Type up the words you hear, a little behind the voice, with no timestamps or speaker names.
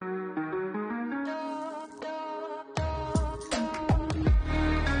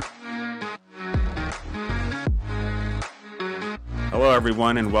Hello,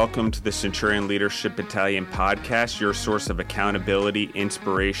 everyone, and welcome to the Centurion Leadership Battalion podcast, your source of accountability,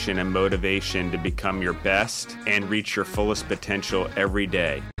 inspiration, and motivation to become your best and reach your fullest potential every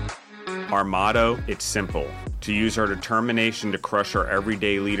day. Our motto, it's simple: to use our determination to crush our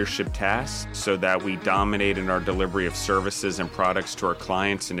everyday leadership tasks so that we dominate in our delivery of services and products to our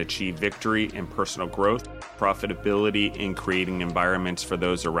clients and achieve victory and personal growth, profitability, and creating environments for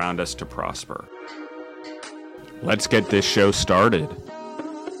those around us to prosper. Let's get this show started.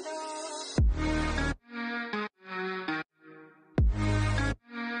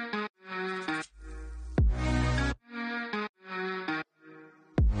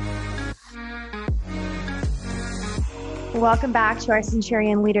 Welcome back to our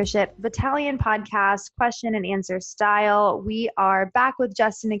Centurion Leadership Battalion podcast, question and answer style. We are back with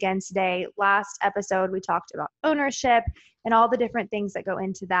Justin again today. Last episode, we talked about ownership and all the different things that go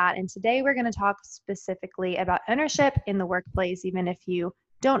into that. And today we're going to talk specifically about ownership in the workplace, even if you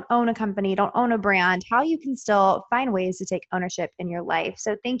don't own a company, don't own a brand, how you can still find ways to take ownership in your life.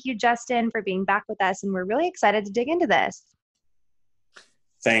 So thank you, Justin, for being back with us. And we're really excited to dig into this.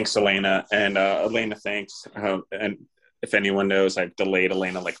 Thanks, Elena. And Elena, thanks. And if anyone knows, I've delayed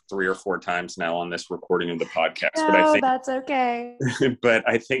Elena like 3 or 4 times now on this recording of the podcast. No, but I think that's okay. But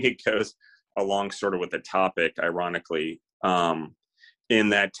I think it goes along sort of with the topic, ironically, in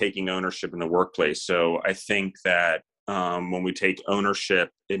that taking ownership in the workplace. So I think that when we take ownership,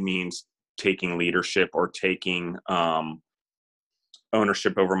 it means taking leadership or taking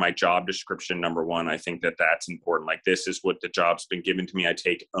ownership over my job description. Number one, I think that that's important. Like, this is what the job's been given to me. I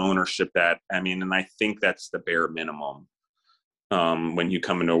take ownership and I think that's the bare minimum. When you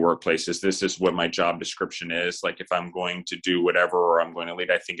come into a workplace, this is what my job description is. Like, if I'm going to do whatever, or I'm going to lead,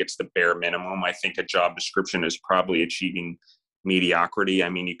 I think it's the bare minimum. I think a job description is probably achieving mediocrity. I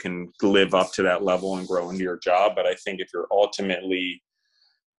mean, you can live up to that level and grow into your job. But I think if you're ultimately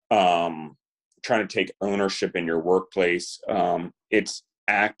trying to take ownership in your workplace, it's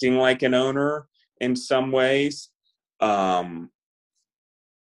acting like an owner in some ways. But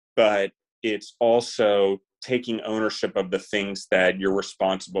it's also taking ownership of the things that you're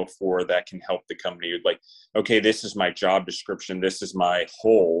responsible for that can help the company. Like, okay, this is my job description. This is my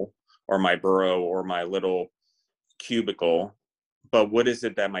hole or my burrow or my little cubicle. But what is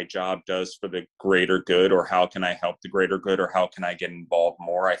it that my job does for the greater good, or how can I help the greater good, or how can I get involved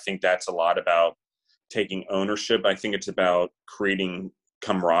more? I think that's a lot about taking ownership. I think it's about creating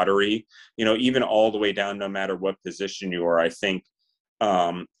camaraderie, even all the way down, no matter what position you are. I think,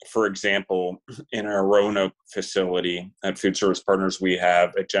 for example, in our Roanoke facility at Food Service Partners, we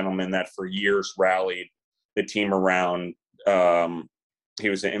have a gentleman that for years rallied the team around. He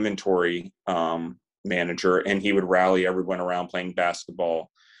was an inventory manager, and he would rally everyone around playing basketball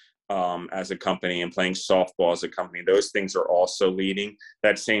as a company and playing softball as a company. Those things are also leading.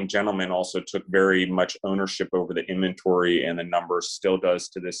 That same gentleman also took very much ownership over the inventory and the numbers, still does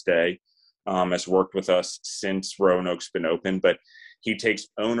to this day, has worked with us since Roanoke's been open. But he takes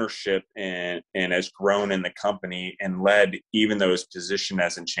ownership and has grown in the company and led, even though his position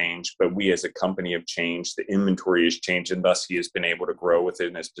hasn't changed, but we as a company have changed. The inventory has changed, and thus he has been able to grow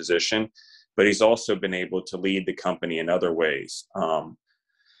within his position. But he's also been able to lead the company in other ways.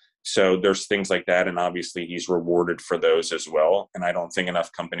 So there's things like that. And obviously he's rewarded for those as well. And I don't think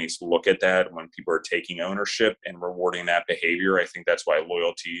enough companies look at that when people are taking ownership and rewarding that behavior. I think that's why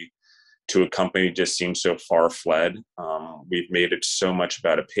loyalty to a company just seems so far fled. We've made it so much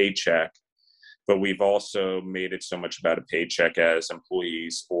about a paycheck, but we've also made it so much about a paycheck as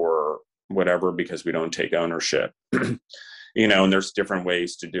employees or whatever, because we don't take ownership. And there's different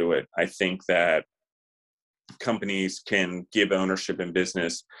ways to do it. I think that companies can give ownership in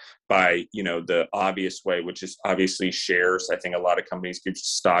business by, the obvious way, which is obviously shares. I think a lot of companies give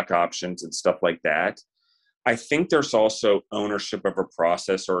stock options and stuff like that. I think there's also ownership of a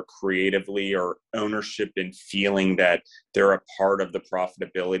process, or creatively, or ownership in feeling that they're a part of the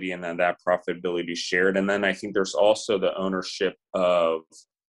profitability and then that profitability is shared. And then I think there's also the ownership of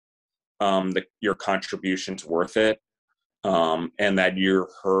your contribution's worth it, and that you're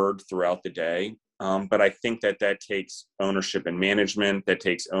heard throughout the day. But I think that takes ownership in management, that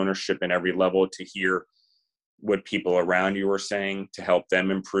takes ownership in every level, to hear what people around you are saying, to help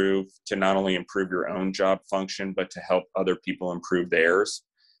them improve, to not only improve your own job function, but to help other people improve theirs.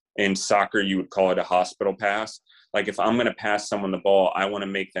 In soccer, you would call it a hospital pass. Like, if I'm going to pass someone the ball, I want to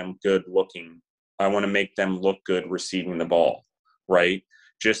make them good looking. I want to make them look good receiving the ball, right?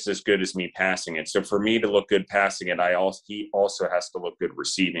 Just as good as me passing it. So for me to look good passing it, he also has to look good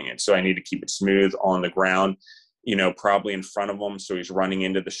receiving it. So I need to keep it smooth on the ground, probably in front of him, so he's running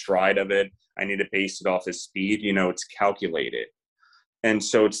into the stride of it. I need to base it off his speed. It's calculated. And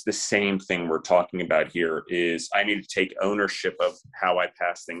so it's the same thing we're talking about here is I need to take ownership of how I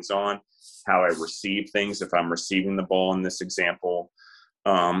pass things on, how I receive things, if I'm receiving the ball in this example.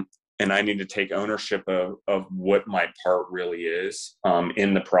 And I need to take ownership of what my part really is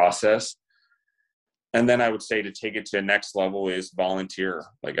in the process. And then I would say to take it to the next level is volunteer.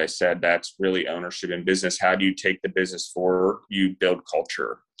 Like I said, that's really ownership in business. How do you take the business forward? You build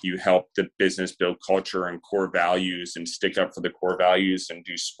culture. You help the business build culture and core values and stick up for the core values and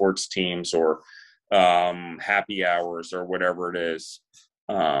do sports teams or happy hours or whatever it is.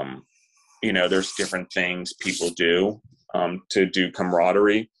 There's different things people do to do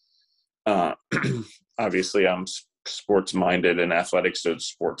camaraderie. Obviously, I'm sports minded and athletics, so the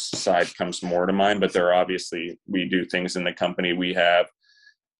sports side comes more to mind, but we do things in the company. We have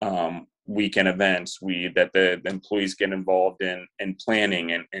weekend events that the employees get involved in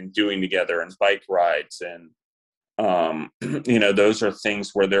planning and doing together, and bike rides, and those are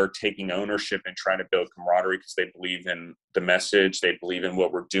things where they're taking ownership and trying to build camaraderie because they believe in the message, they believe in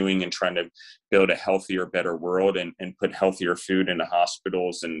what we're doing and trying to build a healthier, better world and put healthier food into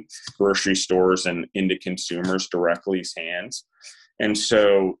hospitals and grocery stores and into consumers directly's hands. And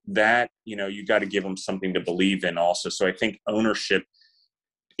so that, you got to give them something to believe in also. So I think ownership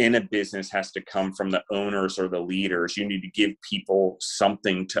in a business has to come from the owners or the leaders. You need to give people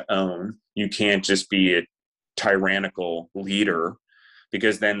something to own. You can't just be a tyrannical leader,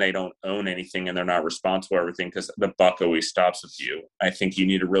 because then they don't own anything and they're not responsible for everything, because the buck always stops with you. I think you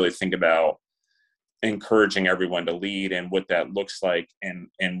need to really think about encouraging everyone to lead and what that looks like and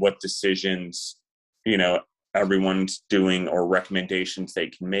what decisions, everyone's doing or recommendations they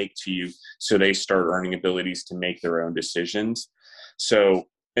can make to you, so they start earning abilities to make their own decisions. So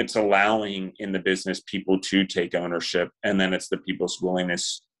it's allowing in the business people to take ownership, and then it's the people's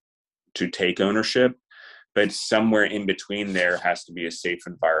willingness to take ownership. But somewhere in between there has to be a safe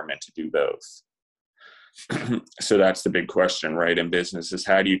environment to do both. So that's the big question, right? In business is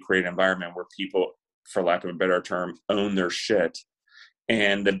how do you create an environment where people, for lack of a better term, own their shit,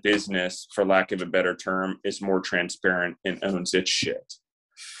 and the business, for lack of a better term, is more transparent and owns its shit.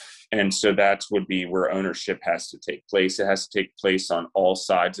 And so that would be where ownership has to take place. It has to take place on all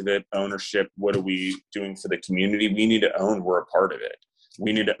sides of it. Ownership, what are we doing for the community? We need to own we're a part of it.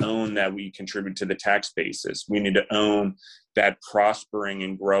 We need to own that we contribute to the tax basis. We need to own that prospering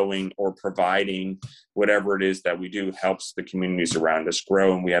and growing or providing whatever it is that we do helps the communities around us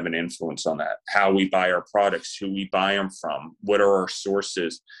grow, and we have an influence on that. How we buy our products, who we buy them from, what are our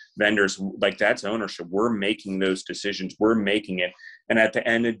sources, vendors, like that's ownership. We're making those decisions. We're making it. And at the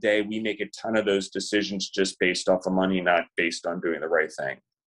end of the day, we make a ton of those decisions just based off of money, not based on doing the right thing.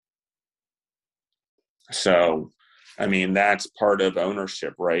 So I mean, that's part of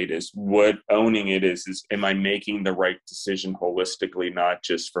ownership, right? Is what owning it is am I making the right decision holistically, not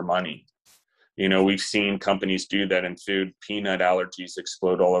just for money? We've seen companies do that in food. Peanut allergies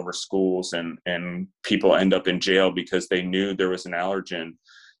explode all over schools, and people end up in jail because they knew there was an allergen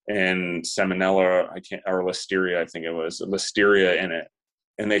and salmonella, or listeria, I think it was listeria in it.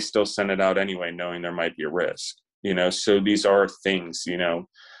 And they still send it out anyway, knowing there might be a risk, so these are things,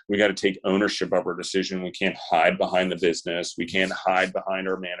 we got to take ownership of our decision. We can't hide behind the business. We can't hide behind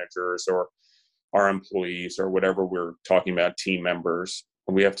our managers or our employees or whatever we're talking about, team members.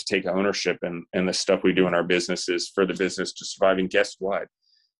 We have to take ownership and the stuff we do in our businesses for the business to survive. And guess what?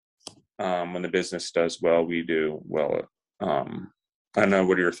 When the business does well, we do well. I don't know.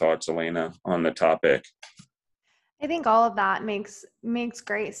 What are your thoughts, Elena, on the topic? I think all of that makes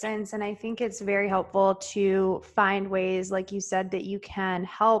great sense. And I think it's very helpful to find ways, like you said, that you can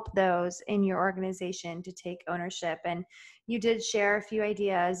help those in your organization to take ownership. And you did share a few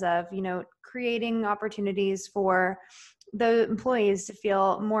ideas of, creating opportunities for the employees to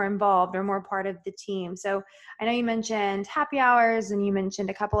feel more involved or more part of the team. So I know you mentioned happy hours and you mentioned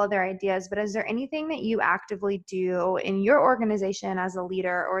a couple other ideas, but is there anything that you actively do in your organization as a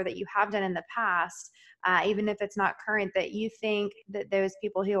leader, or that you have done in the past, even if it's not current, that you think that those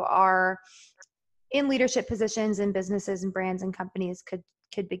people who are in leadership positions in businesses and brands and companies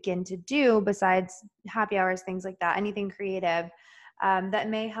could begin to do besides happy hours, things like that? Anything creative that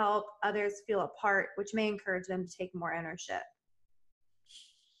may help others feel a part, which may encourage them to take more ownership?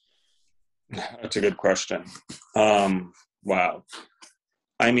 That's a good question. Wow.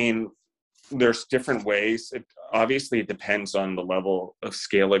 I mean, there's different ways. Obviously, it depends on the level of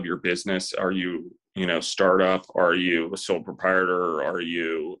scale of your business. Are you, startup? Are you a sole proprietor? Or are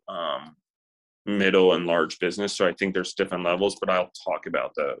you middle and large business? So I think there's different levels, but I'll talk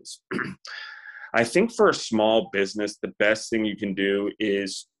about those. I think for a small business, the best thing you can do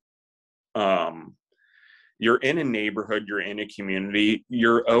is you're in a neighborhood, you're in a community,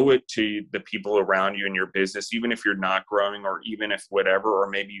 you owe it to the people around you in your business, even if you're not growing, or even if whatever, or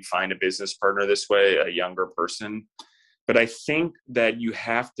maybe you find a business partner this way, a younger person. But I think that you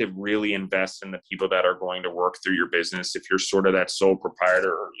have to really invest in the people that are going to work through your business. If you're sort of that sole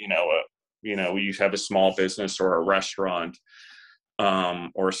proprietor, or, you have a small business or a restaurant,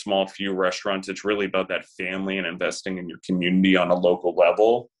 or a small few restaurants, it's really about that family and investing in your community on a local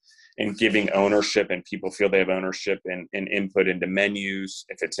level, and giving ownership, and people feel they have ownership and input into menus.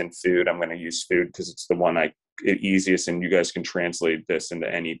 If it's in food, I'm going to use food because it's the one easiest, and you guys can translate this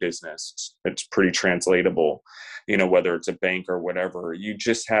into any business. It's pretty translatable, whether it's a bank or whatever. You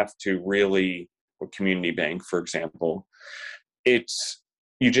just have to really, or community bank, for example,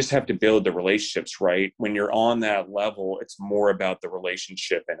 you just have to build the relationships, right? When you're on that level, it's more about the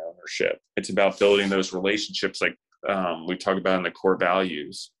relationship and ownership. It's about building those relationships, like we talk about in the core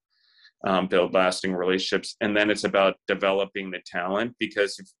values. Build lasting relationships. And then it's about developing the talent,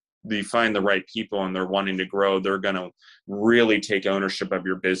 because if you find the right people and they're wanting to grow, they're going to really take ownership of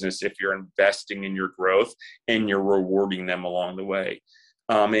your business if you're investing in your growth and you're rewarding them along the way.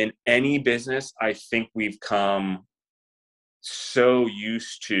 In any business, I think we've come so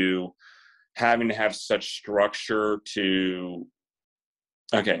used to having to have such structure to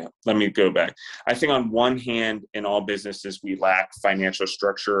Okay, let me go back. I think on one hand, in all businesses, we lack financial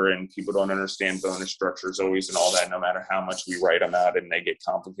structure, and people don't understand bonus structures always and all that, no matter how much we write them out and they get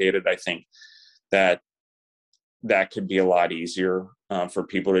complicated. I think that could be a lot easier for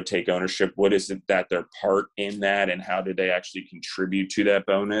people to take ownership. What is it that their part in that, and how do they actually contribute to that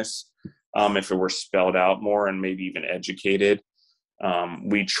bonus? If it were spelled out more and maybe even educated.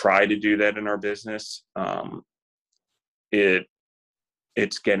 We try to do that in our business.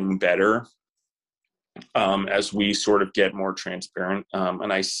 It's getting better as we sort of get more transparent.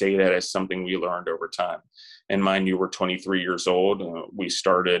 And I say that as something we learned over time. And mind you, we're 23 years old. We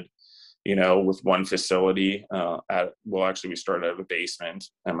started, with one facility. We started out of a basement,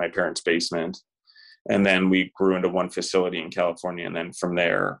 at my parents' basement. And then we grew into one facility in California. And then from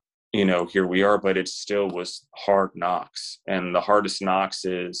there, here we are. But it still was hard knocks. And the hardest knocks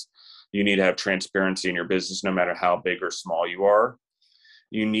is you need to have transparency in your business, no matter how big or small you are.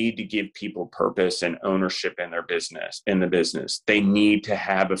 You need to give people purpose and ownership in the business. They need to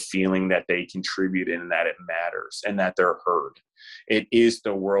have a feeling that they contribute and that it matters and that they're heard. It is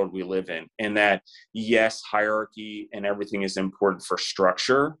the world we live in. And that, yes, hierarchy and everything is important for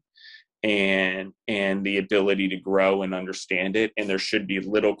structure and the ability to grow and understand it. And there should be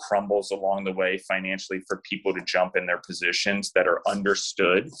little crumbles along the way financially for people to jump in their positions that are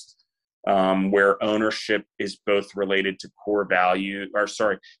understood. Where ownership is both related to core value,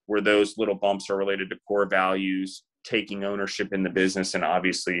 where those little bumps are related to core values, taking ownership in the business, and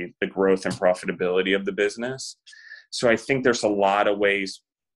obviously the growth and profitability of the business. So I think there's a lot of ways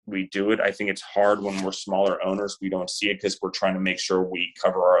we do it. I think it's hard when we're smaller owners. We don't see it because we're trying to make sure we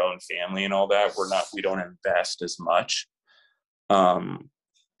cover our own family and all that. We don't invest as much.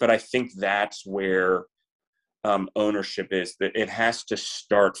 But I think that's where ownership is, that it has to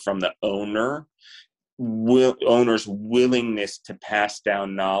start from the owner's willingness to pass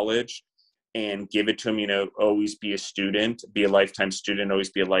down knowledge and give it to them. Always be a student, be a lifetime student,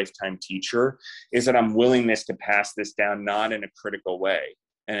 always be a lifetime teacher. Is that I'm willingness to pass this down, not in a critical way,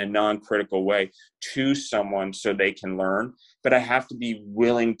 in a non-critical way, to someone so they can learn. But I have to be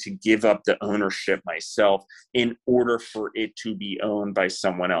willing to give up the ownership myself in order for it to be owned by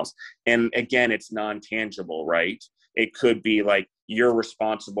someone else. And again, it's non-tangible, right? It could be like, you're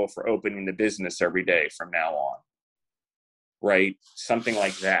responsible for opening the business every day from now on, right? Something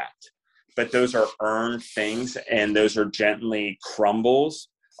like that. But those are earned things, and those are gently crumbles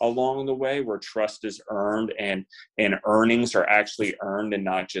along the way where trust is earned and earnings are actually earned and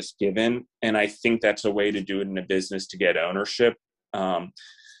not just given. And I think that's a way to do it in a business to get ownership.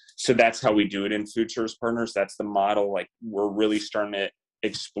 So that's how we do it in Food Service Partners. That's the model. Like, we're really starting to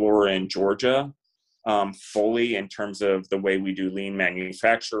explore in Georgia fully in terms of the way we do lean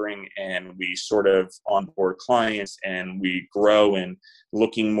manufacturing, and we sort of onboard clients and we grow, and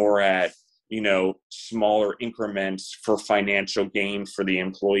looking more at smaller increments for financial gain for the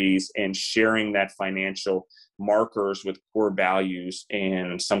employees, and sharing that financial markers with core values,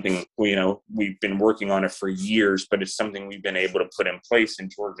 and something, we've been working on it for years, but it's something we've been able to put in place in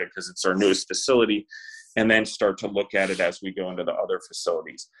Georgia because it's our newest facility, and then start to look at it as we go into the other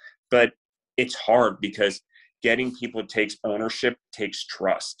facilities. But it's hard because getting people takes ownership, takes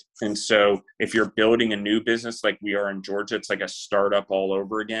trust. And so if you're building a new business like we are in Georgia, it's like a startup all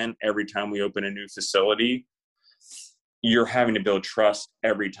over again. Every time we open a new facility, you're having to build trust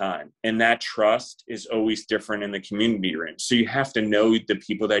every time. And that trust is always different in the community you're in. So you have to know the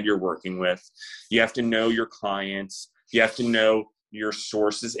people that you're working with. You have to know your clients. You have to know your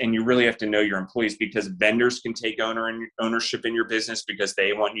sources, and you really have to know your employees, because vendors can take ownership in your business because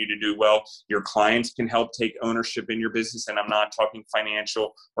they want you to do well. Your clients can help take ownership in your business. And I'm not talking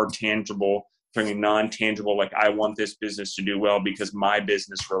financial or tangible, I'm talking non-tangible, like I want this business to do well because my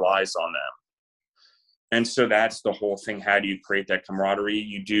business relies on them. And so that's the whole thing. How do you create that camaraderie?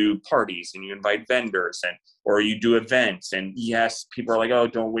 You do parties and you invite vendors, or you do events. And yes, people are like, oh,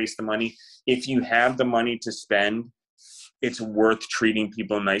 don't waste the money. If you have the money to spend, it's worth treating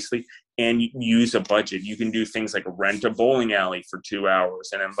people nicely, and use a budget. You can do things like rent a bowling alley for 2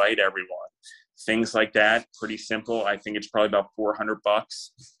 hours and invite everyone. Things like that, pretty simple. I think it's probably about $400.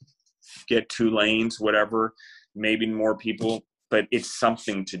 Get 2 lanes, whatever, maybe more people, but it's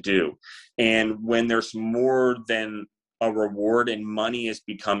something to do. And when there's more than a reward, and money has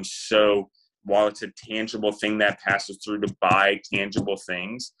become so, while it's a tangible thing that passes through to buy tangible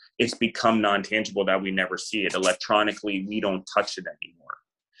things, it's become non-tangible that we never see it. Electronically, we don't touch it anymore.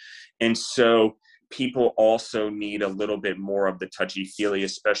 And so people also need a little bit more of the touchy-feely,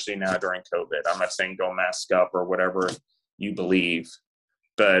 especially now during COVID. I'm not saying go mask up or whatever you believe,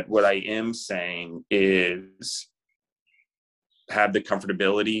 but what I am saying is have the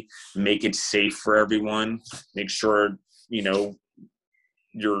comfortability, make it safe for everyone, make sure,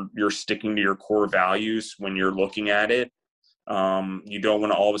 you're sticking to your core values when you're looking at it. You don't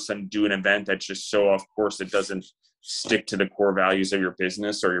want to all of a sudden do an event that's just so off course it doesn't stick to the core values of your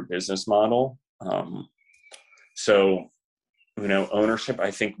business or your business model. So ownership,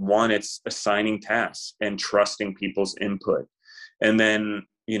 I think, one, it's assigning tasks and trusting people's input, and then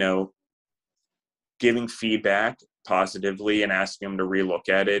giving feedback positively and asking them to relook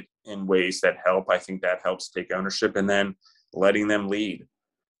at it in ways that help. I think that helps take ownership, and then letting them lead.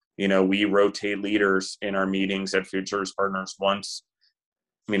 We rotate leaders in our meetings at Food Service Partners. Once,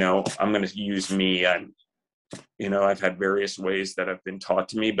 I'm going to use me. I've had various ways that have been taught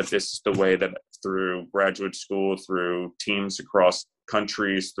to me, but this is the way that through graduate school, through teams across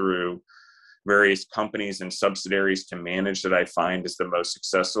countries, through various companies and subsidiaries to manage, that I find is the most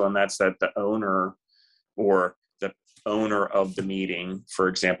successful. And that's that the owner, or the owner of the meeting, for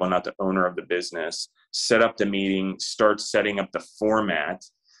example, not the owner of the business, set up the meeting, start setting up the format,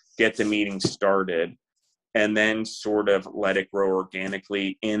 get the meeting started, and then sort of let it grow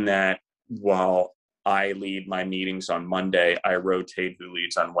organically. In that, while I lead my meetings on Monday, I rotate who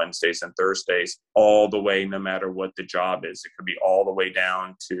leads on Wednesdays and Thursdays, all the way, no matter what the job is. It could be all the way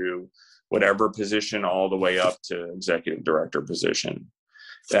down to whatever position, all the way up to executive director position.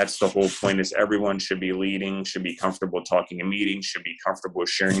 That's the whole point, is everyone should be leading, should be comfortable talking in meetings, should be comfortable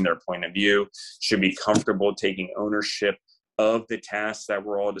sharing their point of view, should be comfortable taking ownership of the tasks that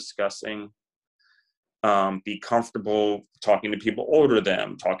we're all discussing. Be comfortable talking to people older than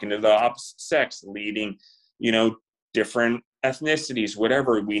them, talking to the opposite sex, leading, different ethnicities,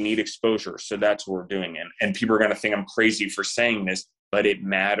 whatever. We need exposure. So that's what we're doing. And people are going to think I'm crazy for saying this, but it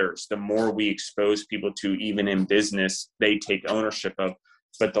matters. The more we expose people to, even in business, they take ownership of,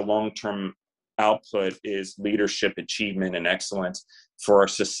 but the long-term output is leadership, achievement, and excellence for our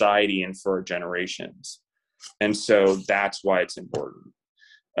society and for our generations. And so that's why it's important.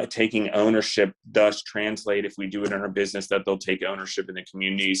 Taking ownership does translate, if we do it in our business, that they'll take ownership in the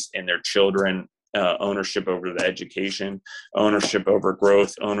communities and their children, ownership over the education, ownership over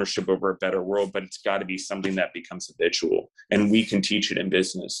growth, ownership over a better world. But it's got to be something that becomes habitual. And we can teach it in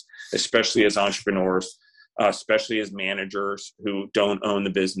business, especially as entrepreneurs, especially as managers who don't own the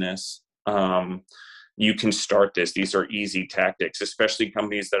business. You can start this. These are easy tactics, especially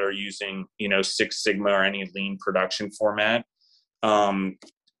companies that are using, Six Sigma or any lean production format.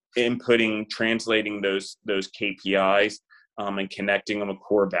 Inputting, translating those KPIs, and connecting them with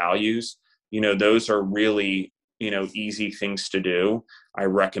core values. Those are really, easy things to do. I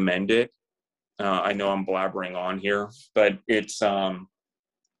recommend it. I know I'm blabbering on here, but it's,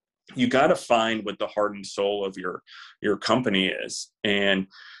 you got to find what the heart and soul of your company is. And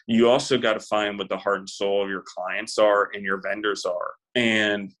you also got to find what the heart and soul of your clients are and your vendors are.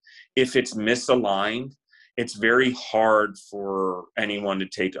 And if it's misaligned, it's very hard for anyone to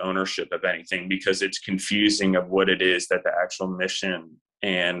take ownership of anything, because it's confusing of what it is that the actual mission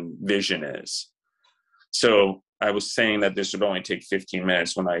and vision is. So I was saying that this would only take 15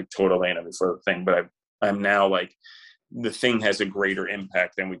 minutes when I told Elena before the thing, but I'm now like, the thing has a greater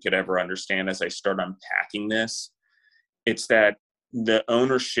impact than we could ever understand as I start unpacking this. It's that the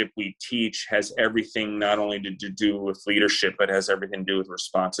ownership we teach has everything not only to do with leadership, but has everything to do with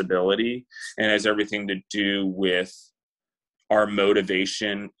responsibility, and has everything to do with our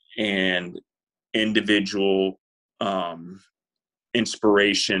motivation and individual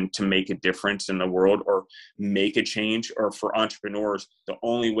inspiration to make a difference in the world or make a change. Or for entrepreneurs, the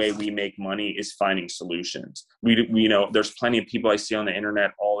only way we make money is finding solutions. We know there's plenty of people I see on the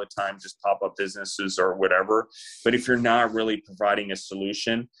internet all the time, just pop up businesses or whatever. But if you're not really providing a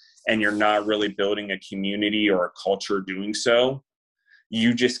solution and you're not really building a community or a culture doing so,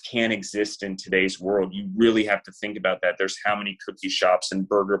 you just can't exist in today's world. You really have to think about that. There's how many cookie shops and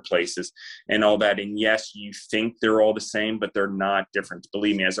burger places and all that. And yes, you think they're all the same, but they're not different.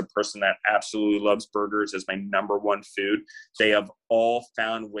 Believe me, as a person that absolutely loves burgers as my number one food, they have all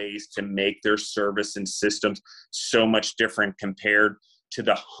found ways to make their service and systems so much different compared to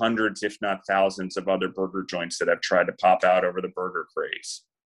the hundreds, if not thousands, of other burger joints that have tried to pop out over the burger craze.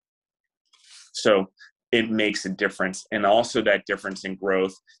 So it makes a difference. And also that difference in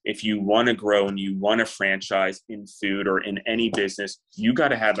growth. If you want to grow and you want to franchise in food or in any business, you got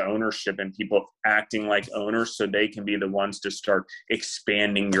to have ownership and people acting like owners so they can be the ones to start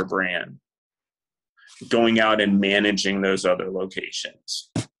expanding your brand, going out and managing those other locations.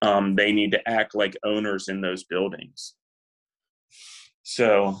 They need to act like owners in those buildings.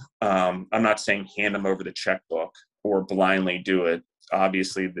 So I'm not saying hand them over the checkbook or blindly do it.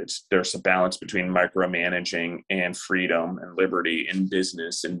 Obviously, there's a balance between micromanaging and freedom and liberty in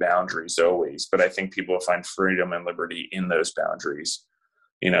business and boundaries always. But I think people find freedom and liberty in those boundaries,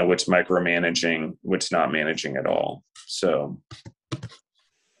 what's micromanaging, what's not managing at all. So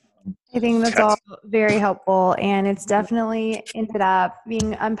I think that's all very helpful. And it's definitely ended up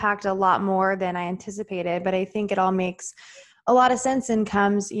being unpacked a lot more than I anticipated. But I think it all makes a lot of sense and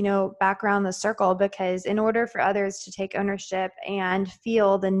comes, back around the circle, because in order for others to take ownership and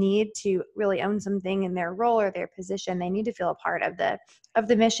feel the need to really own something in their role or their position, they need to feel a part of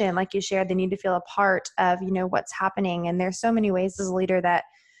the mission. Like you shared, they need to feel a part of, what's happening. And there's so many ways as a leader that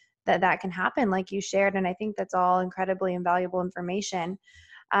can happen, like you shared. And I think that's all incredibly invaluable information.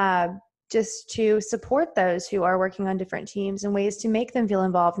 Just to support those who are working on different teams and ways to make them feel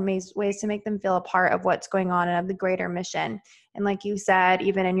involved and ways to make them feel a part of what's going on and of the greater mission. And like you said,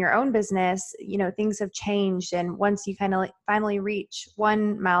 even in your own business, things have changed. And once you kind of finally reach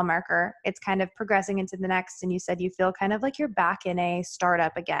one mile marker, it's kind of progressing into the next. And you said you feel kind of like you're back in a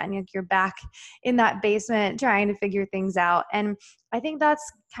startup again. Like you're back in that basement trying to figure things out. And I think that's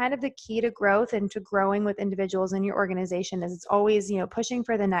kind of the key to growth and to growing with individuals in your organization is it's always, pushing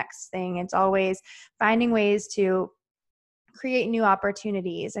for the next thing. It's always finding ways to create new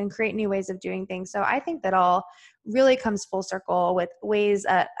opportunities and create new ways of doing things. So I think that all really comes full circle with ways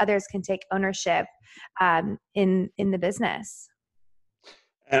others can take ownership in the business.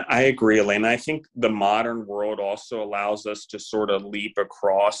 And I agree, Elena. I think the modern world also allows us to sort of leap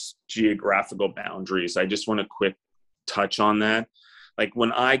across geographical boundaries. I just want to quick touch on that. Like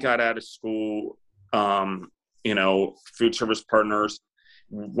when I got out of school, Food Service Partners,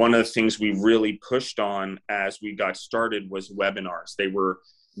 one of the things we really pushed on as we got started was webinars. They were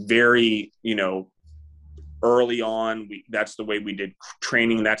very, early on. That's the way we did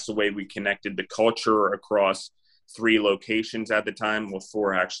training. That's the way we connected the culture across 3 locations at the time. Well,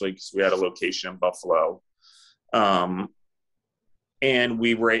 4 actually, because we had a location in Buffalo. And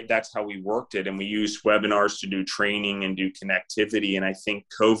that's how we worked it. And we used webinars to do training and do connectivity. And I think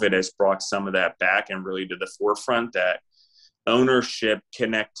COVID has brought some of that back and really to the forefront, that ownership,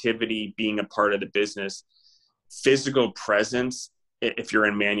 connectivity, being a part of the business, physical presence, if you're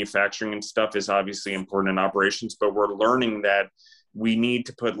in manufacturing and stuff, is obviously important in operations, but we're learning that we need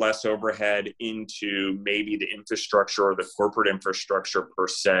to put less overhead into maybe the infrastructure or the corporate infrastructure per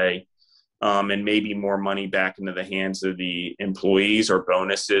se, and maybe more money back into the hands of the employees or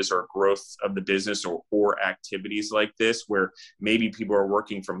bonuses or growth of the business or activities like this, where maybe people are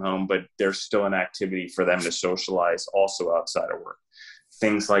working from home, but there's still an activity for them to socialize also outside of work,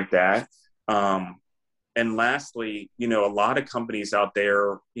 things like that. And lastly, a lot of companies out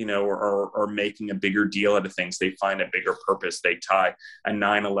there, are making a bigger deal out of things. They find a bigger purpose. They tie a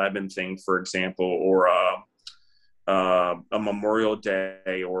 9/11 thing, for example, or a Memorial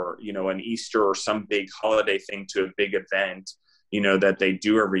Day or, an Easter or some big holiday thing to a big event, that they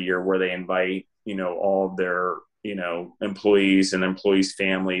do every year where they invite, all of their, employees and employees'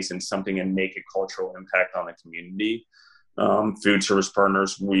 families and something and make a cultural impact on the community. Food Service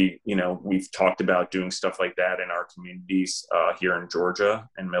Partners, we've talked about doing stuff like that in our communities here in Georgia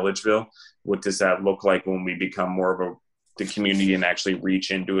and Milledgeville. What does that look like when we become more of the community and actually reach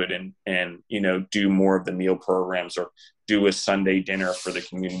into it and do more of the meal programs or do a Sunday dinner for the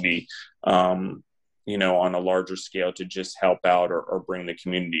community, on a larger scale to just help out or bring the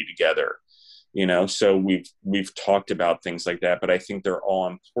community together. So we've talked about things like that, but I think they're all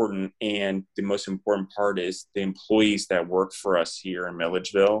important. And the most important part is the employees that work for us here in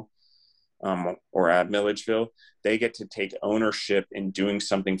Milledgeville, or at Milledgeville, they get to take ownership in doing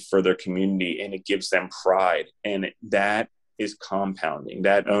something for their community, and it gives them pride. And that is compounding.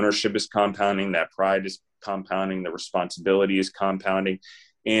 That ownership is compounding. That pride is compounding. The responsibility is compounding.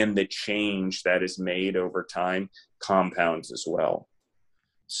 And the change that is made over time compounds as well.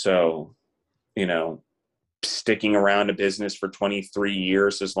 So, sticking around a business for 23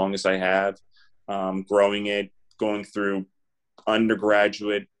 years, as long as I have, growing it, going through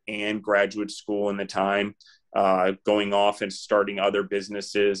undergraduate and graduate school in the time, going off and starting other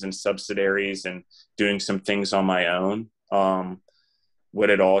businesses and subsidiaries and doing some things on my own. What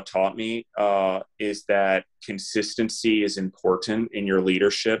it all taught me is that consistency is important in your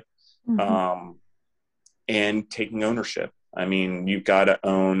leadership, and taking ownership. I mean, you've got to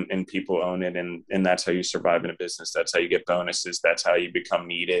own, and people own it. And that's how you survive in a business. That's how you get bonuses. That's how you become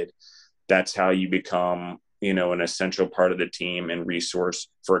needed. That's how you become, an essential part of the team and resource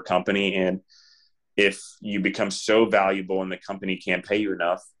for a company. And if you become so valuable and the company can't pay you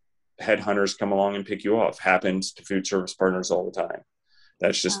enough, headhunters come along and pick you off. Happens to food service partners all the time.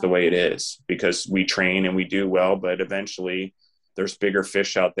 That's just the way it is, because we train and we do well, but eventually there's bigger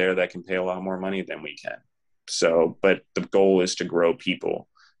fish out there that can pay a lot more money than we can. So, but the goal is to grow people.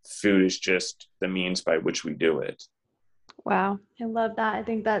 Food is just the means by which we do it. Wow. I love that. I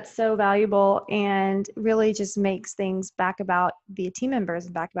think that's so valuable, and really just makes things back about the team members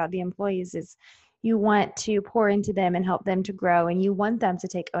and back about the employees. Is you want to pour into them and help them to grow, and you want them to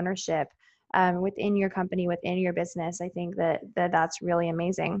take ownership within your company, within your business. I think that's really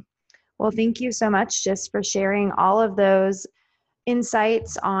amazing. Well, thank you so much just for sharing all of those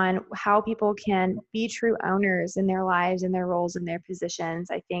insights on how people can be true owners in their lives and their roles and their positions.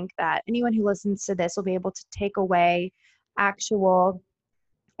 I think that anyone who listens to this will be able to take away actual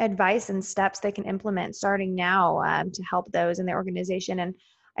advice and steps they can implement starting now to help those in their organization. And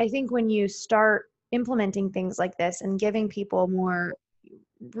I think when you start implementing things like this and giving people more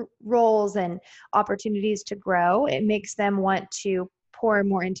roles and opportunities to grow, it makes them want to pour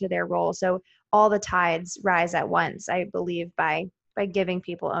more into their role. So all the tides rise at once, I believe, by giving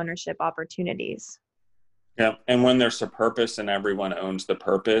people ownership opportunities. Yeah. And when there's a purpose and everyone owns the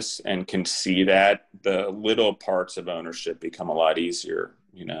purpose and can see that, the little parts of ownership become a lot easier,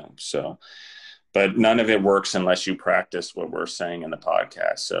 so, but none of it works unless you practice what we're saying in the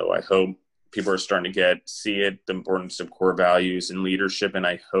podcast. So I hope people are starting to see it, the importance of core values and leadership. And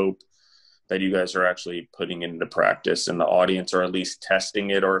I hope that you guys are actually putting it into practice in the audience, or at least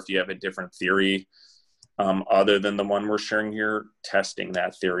testing it. Or if you have a different theory, other than the one we're sharing here, testing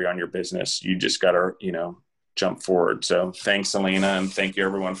that theory on your business. You just got to, jump forward. So thanks, Elena. And thank you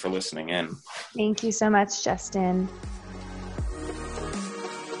everyone for listening in. Thank you so much, Justin.